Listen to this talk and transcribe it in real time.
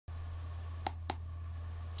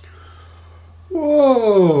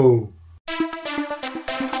Whoa!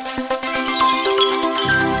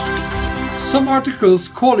 Some articles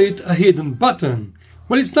call it a hidden button.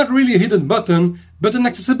 Well, it's not really a hidden button, but an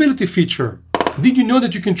accessibility feature. Did you know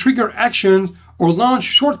that you can trigger actions or launch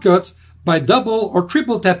shortcuts by double or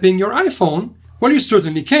triple tapping your iPhone? Well, you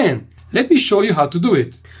certainly can. Let me show you how to do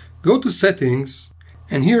it. Go to Settings,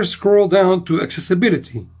 and here scroll down to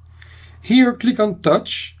Accessibility. Here click on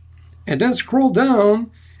Touch, and then scroll down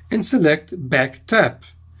and select Back Tap.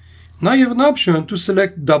 Now you have an option to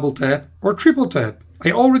select Double Tap or Triple Tap.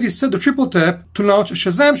 I already set the triple tap to launch a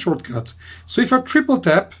Shazam shortcut. So if I triple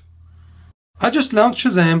tap, I just launched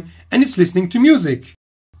Shazam and it's listening to music.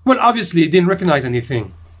 Well, obviously it didn't recognize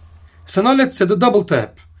anything. So now let's set the double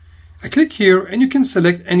tap. I click here and you can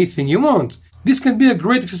select anything you want. This can be a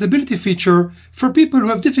great accessibility feature for people who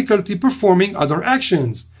have difficulty performing other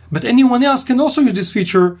actions. But anyone else can also use this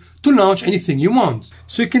feature to launch anything you want.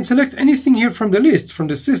 So you can select anything here from the list, from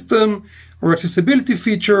the system or accessibility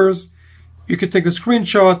features. You can take a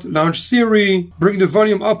screenshot, launch Siri, bring the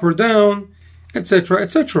volume up or down, etc.,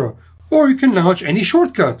 etc. Or you can launch any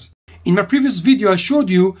shortcut. In my previous video I showed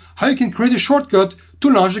you how you can create a shortcut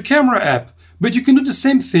to launch the camera app, but you can do the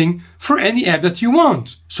same thing for any app that you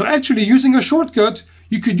want. So actually using a shortcut,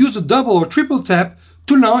 you could use a double or triple tap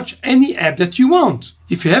to launch any app that you want.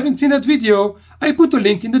 If you haven't seen that video, I put a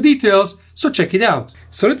link in the details, so check it out.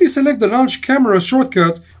 So let me select the launch camera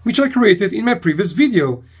shortcut which I created in my previous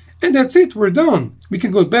video. And that's it, we're done. We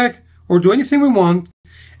can go back or do anything we want.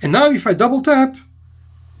 And now if I double tap,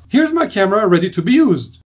 here's my camera ready to be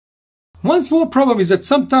used. One small problem is that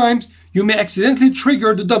sometimes you may accidentally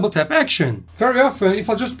trigger the double tap action. Very often, if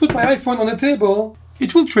I just put my iPhone on the table,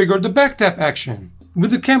 it will trigger the back tap action.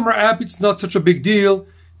 With the camera app, it's not such a big deal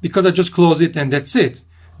because I just close it and that's it.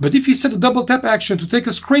 But if you set a double tap action to take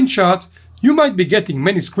a screenshot, you might be getting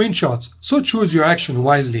many screenshots, so choose your action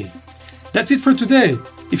wisely. That's it for today.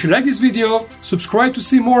 If you like this video, subscribe to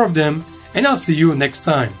see more of them, and I'll see you next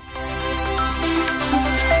time.